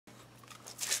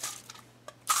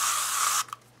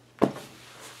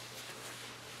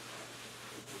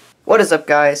What is up,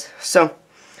 guys? So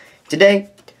today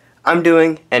I'm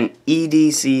doing an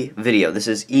EDC video. This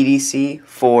is EDC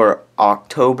for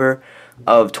October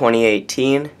of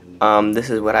 2018. This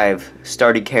is what I've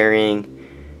started carrying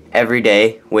every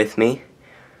day with me.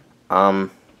 Yeah,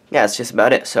 that's just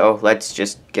about it. So let's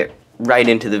just get right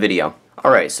into the video.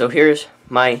 Alright, so here's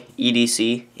my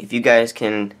EDC. If you guys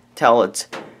can tell, it's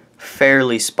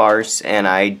fairly sparse and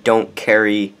I don't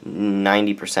carry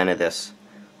 90% of this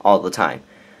all the time.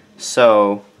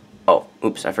 So, oh,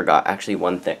 oops, I forgot actually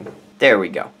one thing. There we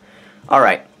go.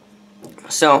 Alright,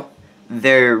 so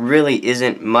there really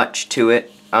isn't much to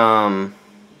it.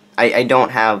 I don't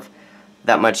have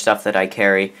that much stuff that I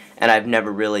carry, and I've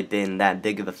never really been that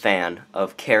big of a fan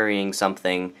of carrying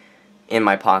something in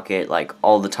my pocket like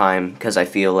all the time, because I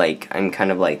feel like I'm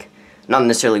kind of like not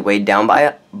necessarily weighed down by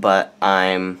it, but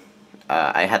I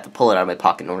have to pull it out of my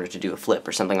pocket in order to do a flip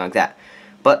or something like that.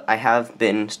 But I have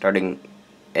been starting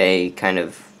a kind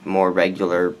of more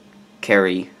regular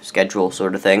carry schedule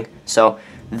sort of thing. So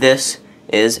this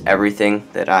is everything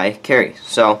that I carry.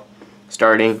 So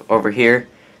starting over here,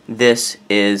 this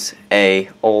is a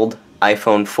old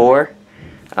iPhone 4.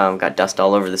 Got dust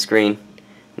all over the screen.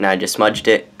 And I just smudged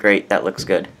it. Great, that looks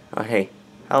good. Oh, hey.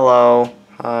 Hello.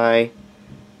 Hi.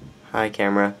 Hi,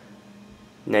 camera.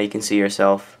 Now you can see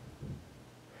yourself.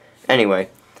 Anyway,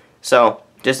 so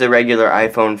just a regular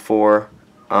iPhone 4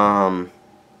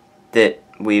 that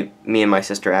me and my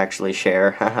sister actually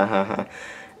share.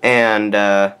 And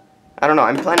I don't know,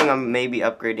 I'm planning on maybe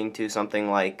upgrading to something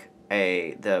like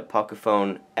the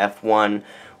Pocophone F1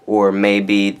 or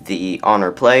maybe the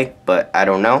Honor Play, but I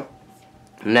don't know.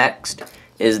 Next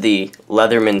is the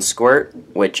Leatherman Squirt,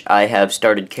 which I have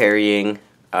started carrying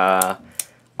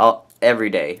every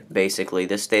day, basically.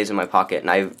 This stays in my pocket,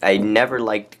 and I never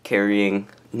liked carrying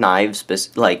knives,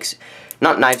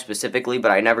 not knives specifically,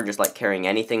 but I never just liked carrying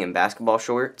anything in basketball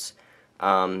shorts,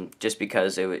 just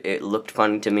because it looked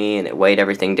funny to me and it weighed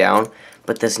everything down.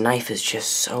 But this knife is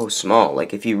just so small.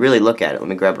 Like, if you really look at it, let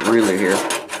me grab a ruler here,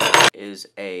 is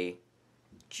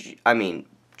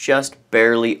just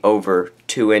barely over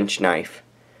 2-inch knife.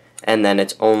 And then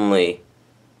it's only,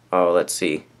 oh, let's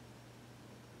see,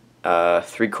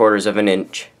 3/4 of an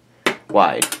inch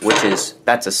wide,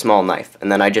 that's a small knife.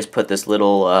 And then I just put this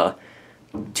little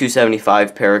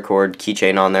 275 paracord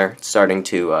keychain on there. It's starting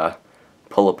to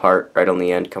pull apart right on the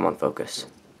end. Come on, focus.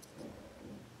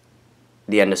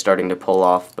 The end is starting to pull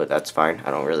off, but that's fine.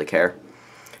 I don't really care.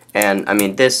 And I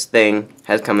mean, this thing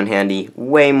has come in handy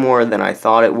way more than I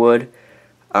thought it would,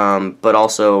 but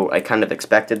also I kind of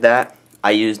expected that.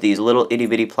 I use these little itty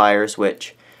bitty pliers,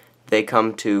 which they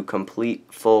come to complete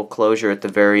full closure at the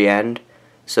very end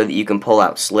so that you can pull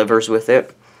out slivers with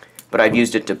it. But I've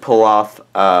used it to pull off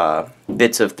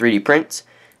bits of 3D prints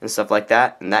and stuff like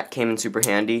that, and that came in super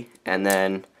handy. And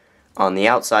then on the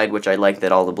outside, which I like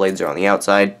that all the blades are on the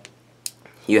outside,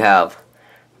 you have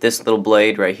this little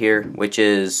blade right here, which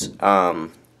is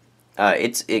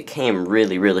it came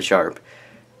really sharp.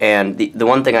 And the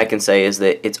one thing I can say is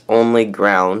that it's only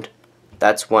ground.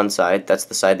 That's one side. That's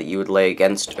the side that you would lay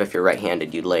against. If you're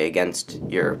right-handed, you'd lay against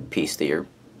your piece that you're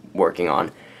working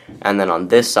on. And then on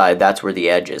this side, that's where the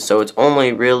edge is. So it's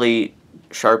only really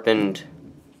sharpened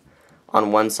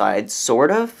on one side, sort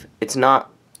of. It's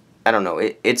not, I don't know,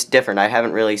 it's different. I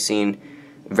haven't really seen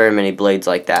very many blades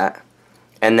like that.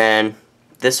 And then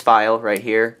this file right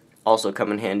here also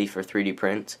come in handy for 3D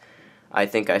prints. I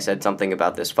think I said something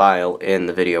about this file in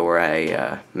the video where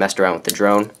I messed around with the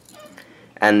drone.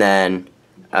 And then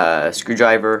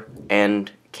screwdriver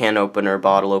and can opener,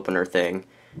 bottle opener thing.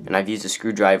 And I've used a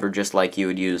screwdriver just like you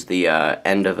would use the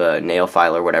end of a nail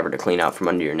file or whatever to clean out from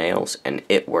under your nails, and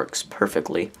it works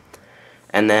perfectly.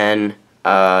 And then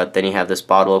you have this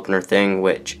bottle opener thing,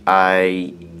 which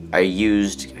I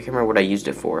used. I can't remember what I used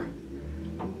it for.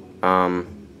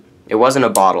 It wasn't a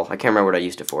bottle. I can't remember what I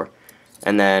used it for.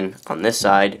 And then on this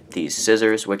side, these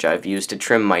scissors, which I've used to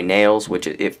trim my nails, which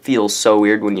it feels so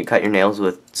weird when you cut your nails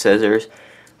with scissors,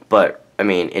 but I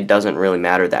mean, it doesn't really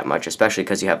matter that much, especially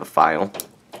because you have a file.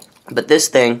 But this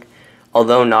thing,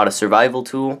 although not a survival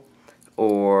tool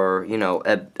or, you know,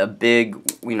 a big,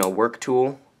 you know, work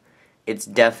tool, it's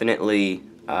definitely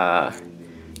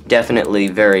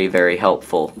very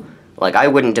helpful. Like, I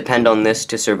wouldn't depend on this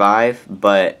to survive,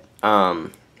 but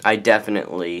I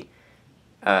definitely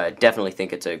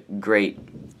think it's a great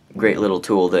little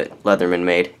tool that Leatherman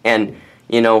made. And,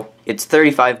 you know, it's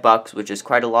 35 bucks, which is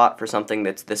quite a lot for something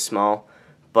that's this small,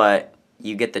 but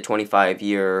you get the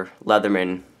 25-year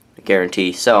Leatherman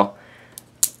guarantee. So,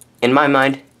 in my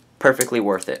mind, perfectly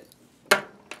worth it.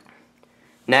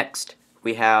 Next,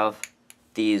 we have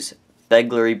these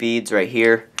beglery beads right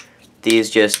here.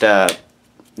 these are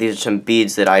some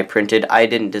beads that I printed. I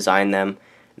didn't design them.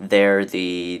 They're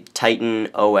the Titan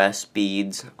OS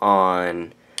beads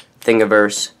on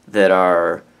Thingiverse that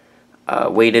are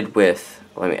weighted with,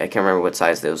 I can't remember what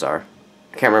size those are.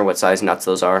 I can't remember what size nuts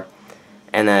those are.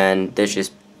 And then there's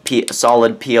just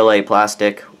solid PLA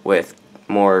plastic with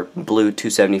more blue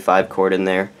 275 cord in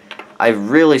there. I've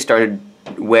really started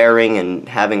wearing and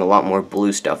having a lot more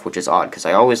blue stuff, which is odd because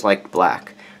I always liked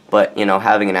black. But, you know,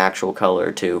 having an actual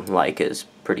color to like is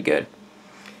pretty good.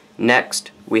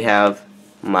 Next, we have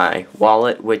my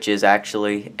wallet, which is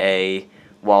actually a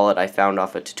wallet I found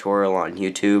off a tutorial on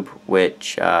YouTube,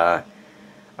 which, it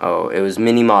was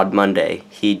Mini Mod Monday.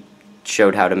 He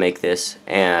showed how to make this,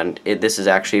 and this is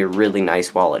actually a really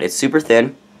nice wallet. It's super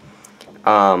thin.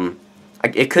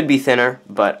 It could be thinner,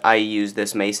 but I used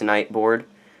this masonite board,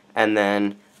 and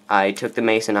then I took the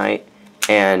masonite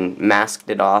and masked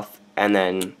it off, and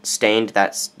then stained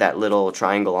that little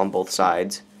triangle on both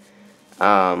sides,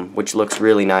 which looks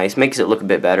really nice, makes it look a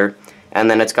bit better. And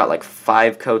then it's got like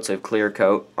 5 coats of clear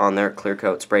coat on there, clear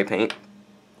coat spray paint,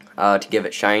 to give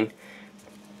it shine.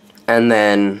 And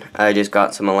then I just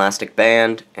got some elastic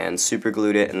band and super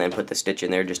glued it, and then put the stitch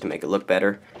in there just to make it look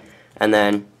better. And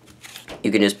then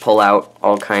you can just pull out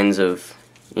all kinds of,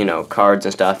 you know, cards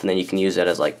and stuff, and then you can use it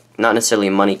as, like, not necessarily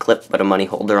a money clip, but a money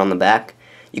holder on the back.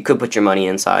 You could put your money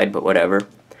inside, but whatever.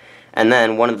 And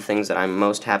then one of the things that I'm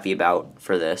most happy about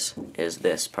for this is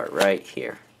this part right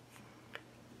here.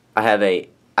 I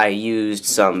used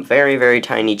some very, very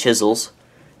tiny chisels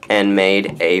and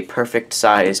made a perfect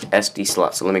sized SD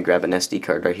slot. So let me grab an SD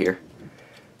card right here.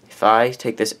 If I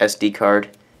take this SD card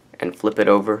and flip it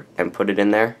over and put it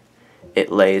in there,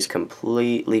 it lays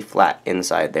completely flat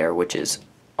inside there, which is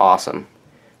awesome.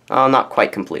 Not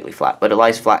quite completely flat, but it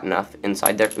lies flat enough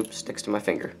inside there. Oops, sticks to my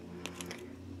finger.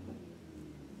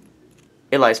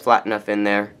 It lies flat enough in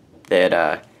there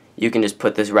that you can just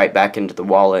put this right back into the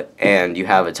wallet, and you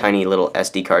have a tiny little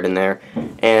SD card in there.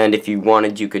 And if you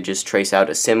wanted, you could just trace out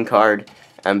a SIM card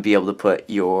and be able to put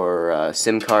your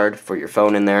SIM card for your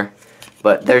phone in there.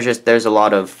 But there's a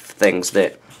lot of things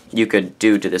that you could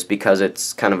do to this because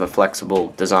it's kind of a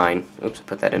flexible design. Oops,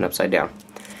 put that in upside down.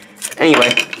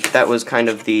 Anyway, that was kind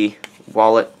of the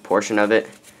wallet portion of it.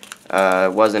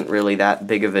 Wasn't really that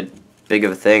big of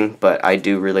a thing, but I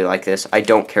do really like this. I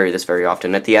don't carry this very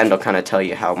often. At the end, I'll kind of tell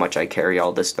you how much I carry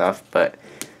all this stuff, but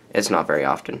it's not very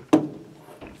often.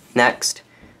 Next,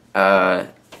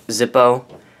 Zippo.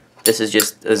 This is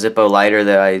just a Zippo lighter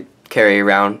that I carry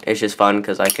around. It's just fun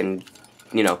because I can,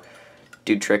 you know,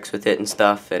 do tricks with it and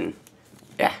stuff, and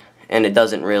yeah, and it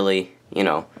doesn't really, you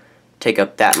know, take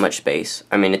up that much space.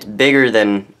 I mean, it's bigger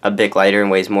than a Bic lighter and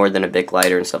weighs more than a Bic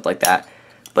lighter and stuff like that,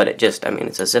 but it just, I mean,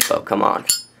 it's a Zippo, come on.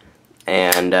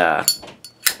 And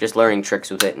just learning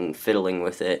tricks with it and fiddling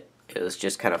with it, it was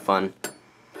just kind of fun.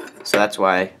 So that's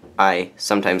why I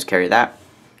sometimes carry that.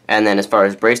 And then as far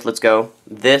as bracelets go,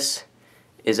 this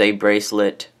is a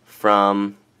bracelet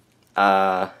from,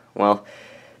 well,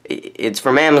 it's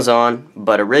from Amazon,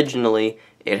 but originally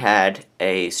it had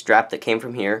a strap that came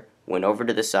from here, went over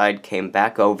to the side, came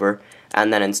back over,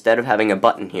 and then instead of having a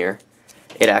button here,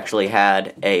 it actually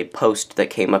had a post that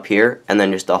came up here, and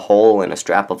then just a hole and a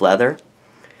strap of leather.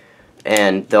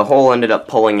 And the hole ended up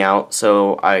pulling out,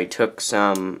 so I took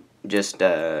some just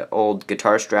old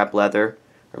guitar strap leather,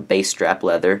 or bass strap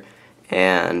leather,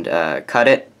 and cut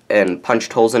it and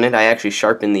punched holes in it. I actually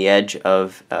sharpened the edge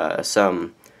of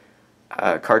some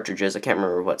cartridges. I can't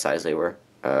remember what size they were,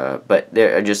 but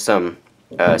they're just some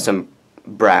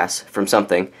brass from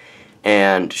something,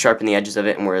 and sharpened the edges of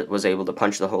it, and was able to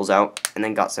punch the holes out, and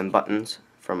then got some buttons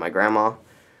from my grandma,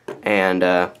 and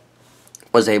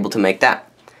was able to make that.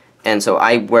 And so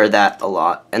I wear that a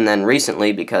lot. And then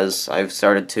recently, because I've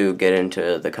started to get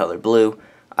into the color blue,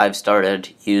 I've started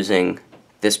using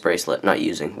this bracelet,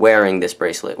 wearing this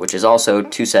bracelet, which is also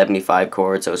 275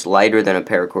 cord, so it's lighter than a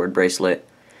paracord bracelet.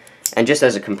 And just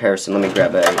as a comparison, let me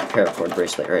grab a paracord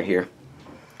bracelet right here.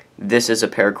 This is a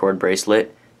paracord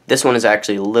bracelet. This one is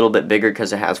actually a little bit bigger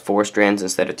because it has 4 strands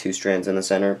instead of 2 strands in the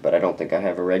center, but I don't think I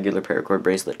have a regular paracord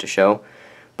bracelet to show.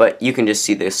 But you can just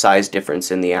see the size difference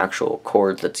in the actual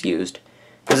cord that's used,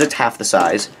 because it's half the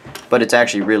size, but it's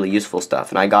actually really useful stuff.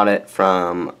 And I got it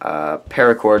from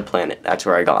Paracord Planet. That's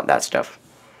where I got that stuff.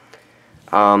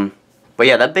 But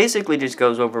yeah, that basically just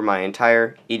goes over my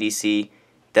entire EDC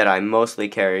that I mostly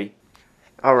carry.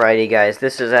 Alrighty guys,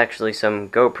 this is actually some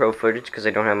GoPro footage because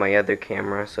I don't have my other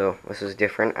camera, so this is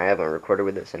different. I haven't recorded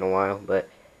with this in a while, but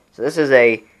so this is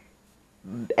a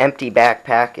empty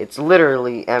backpack. It's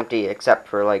literally empty except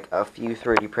for like a few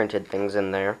 3D printed things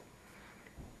in there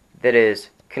that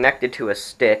is connected to a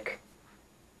stick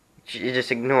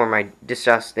just ignore my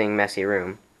disgusting, messy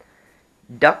room.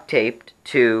 Duct taped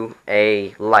to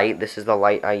a light. This is the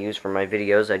light I use for my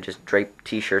videos. I just drape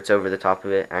t-shirts over the top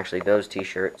of it. Actually, those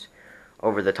t-shirts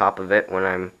over the top of it when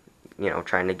I'm,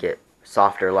 trying to get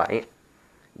softer light.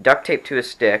 Duct tape to a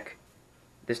stick.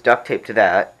 This duct tape to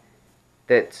that.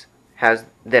 That has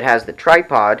the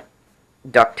tripod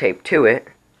duct tape to it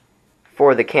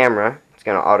for the camera. It's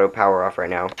gonna auto power off right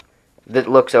now. That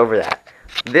looks over that.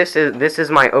 This is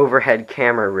my overhead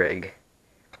camera rig.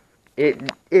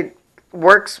 It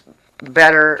works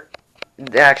better.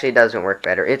 Actually, it doesn't work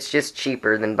better. It's just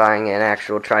cheaper than buying an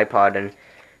actual tripod and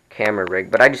camera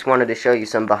rig. But I just wanted to show you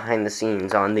some behind the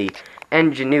scenes on the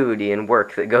ingenuity and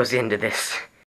work that goes into this.